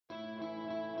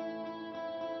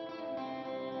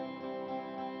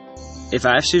If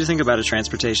I asked you to think about a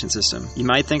transportation system, you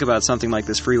might think about something like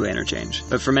this freeway interchange.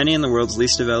 But for many in the world's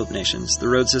least developed nations, the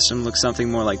road system looks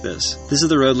something more like this. This is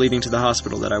the road leading to the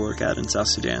hospital that I work at in South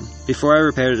Sudan. Before I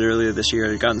repaired it earlier this year,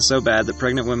 it had gotten so bad that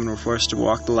pregnant women were forced to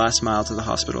walk the last mile to the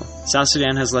hospital. South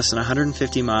Sudan has less than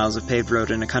 150 miles of paved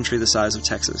road in a country the size of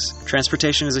Texas.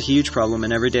 Transportation is a huge problem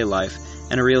in everyday life,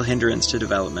 and a real hindrance to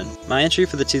development. My entry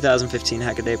for the 2015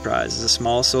 Hackaday prize is a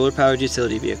small solar-powered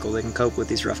utility vehicle that can cope with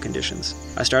these rough conditions.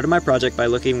 I started my project by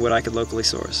looking what I could locally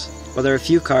source. While there are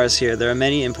few cars here, there are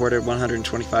many imported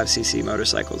 125cc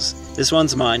motorcycles. This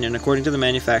one's mine, and according to the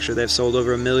manufacturer, they've sold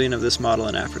over 1 million of this model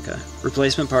in Africa.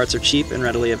 Replacement parts are cheap and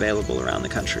readily available around the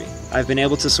country. I've been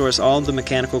able to source all of the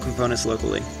mechanical components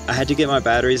locally. I had to get my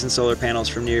batteries and solar panels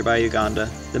from nearby Uganda,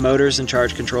 the motors and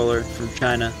charge controller from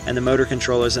China, and the motor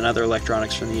controllers and other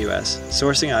electronics from the US.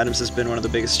 Sourcing items has been one of the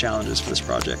biggest challenges for this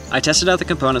project. I tested out the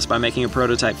components by making a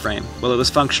prototype frame. While it was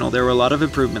functional, there were a lot of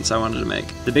improvements I wanted to make.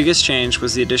 The biggest change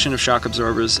was the addition of shock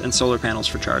absorbers and solar panels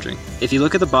for charging. If you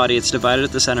look at the body, it's divided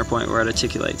at the center point where it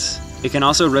articulates. It can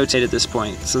also rotate at this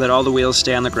point, so that all the wheels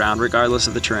stay on the ground regardless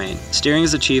of the terrain. Steering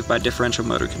is achieved by differential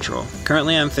motor control.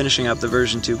 Currently I'm finishing up the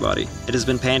version 2 body. It has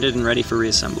been painted and ready for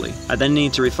reassembly. I then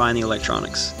need to refine the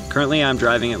electronics. Currently I'm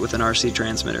driving it with an RC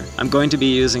transmitter. I'm going to be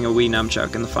using a Wii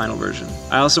nunchuck in the final version.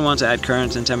 I also want to add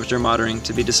current and temperature monitoring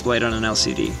to be displayed on an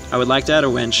LCD. I would like to add a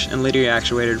winch and leader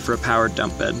actuator for a powered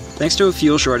dump bed. Thanks to a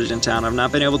fuel shortage in town, I've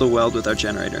not been able to weld with our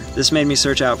generator. This made me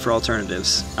search out for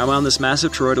alternatives. I wound this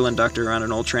massive toroidal inductor around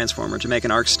an old transformer to make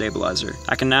an arc stabilizer.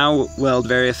 I can now weld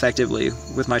very effectively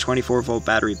with my 24-volt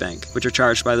battery bank, which are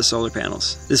charged by the solar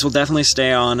panels. This will definitely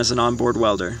stay on as an onboard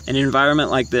welder. In an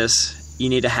environment like this, you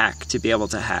need a hack to be able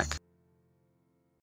to hack.